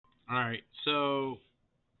All right, so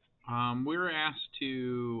we were asked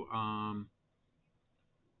to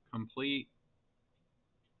complete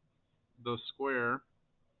the square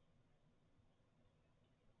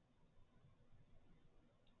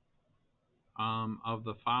of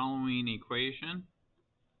the following equation.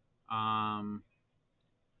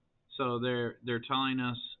 So they're telling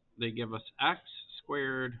us, they give us x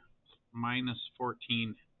squared minus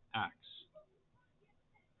 14x.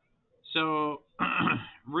 So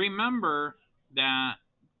remember that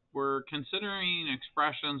we're considering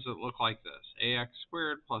expressions that look like this: ax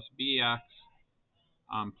squared plus bx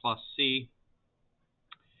plus c.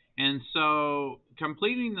 And so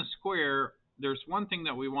completing the square, there's one thing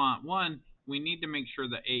that we want. One, we need to make sure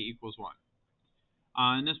that a equals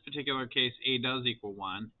 1. In this particular case, a does equal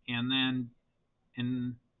 1. And then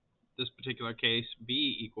in this particular case,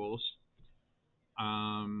 b equals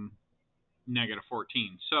negative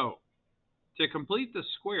 14. So to complete the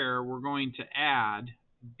square, we're going to add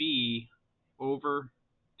b over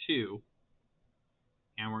 2,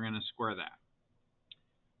 and we're going to square that.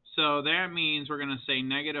 So that means we're going to say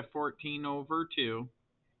negative 14 over 2.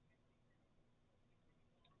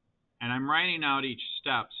 And I'm writing out each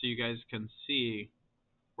step so you guys can see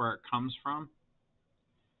where it comes from.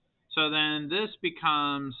 So then this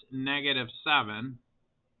becomes negative 7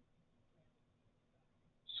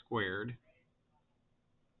 squared.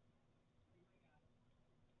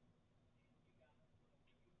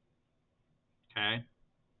 Okay.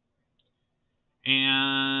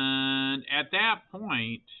 And at that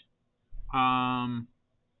point,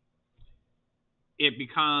 it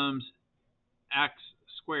becomes x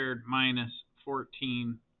squared minus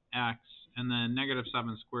 14x, and then negative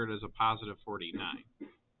 7 squared is a positive 49.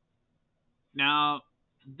 Now,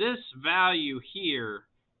 this value here,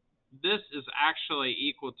 this is actually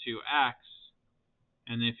equal to x,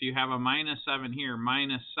 and if you have a minus 7 here,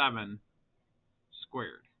 minus 7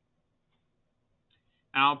 squared.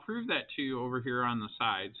 And I'll prove that to you over here on the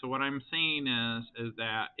side. So what I'm saying is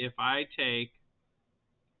that if I take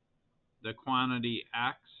the quantity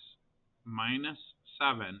x minus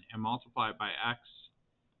 7 and multiply it by x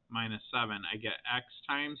minus 7, I get x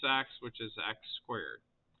times x, which is x squared.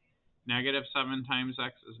 Negative 7 times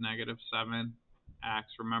x is negative 7x.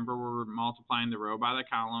 Remember, we're multiplying the row by the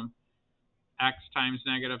column. X times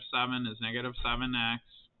negative 7 is negative 7x.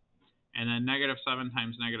 And then negative 7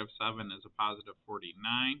 times negative 7 is a positive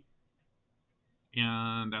 49.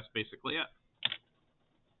 And that's basically it.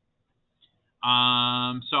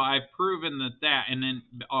 So I've proven that, and then,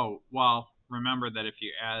 remember that if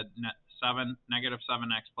you add negative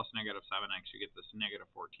 7x plus negative 7x, you get this negative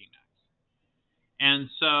 14x. And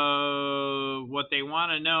so what they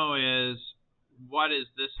want to know is, what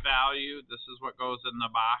is this value? This is what goes in the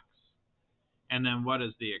box. And then what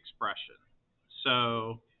is the expression?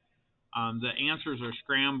 So the answers are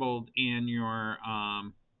scrambled in your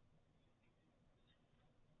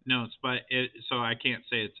notes, but so I can't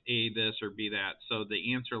say it's A this or B that. So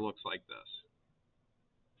the answer looks like this.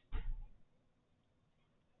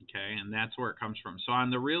 Okay, and that's where it comes from. So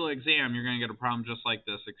on the real exam, you're going to get a problem just like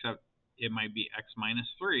this, except it might be x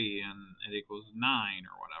minus 3 and it equals 9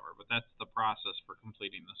 or whatever. But that's the process for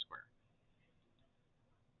completing the square.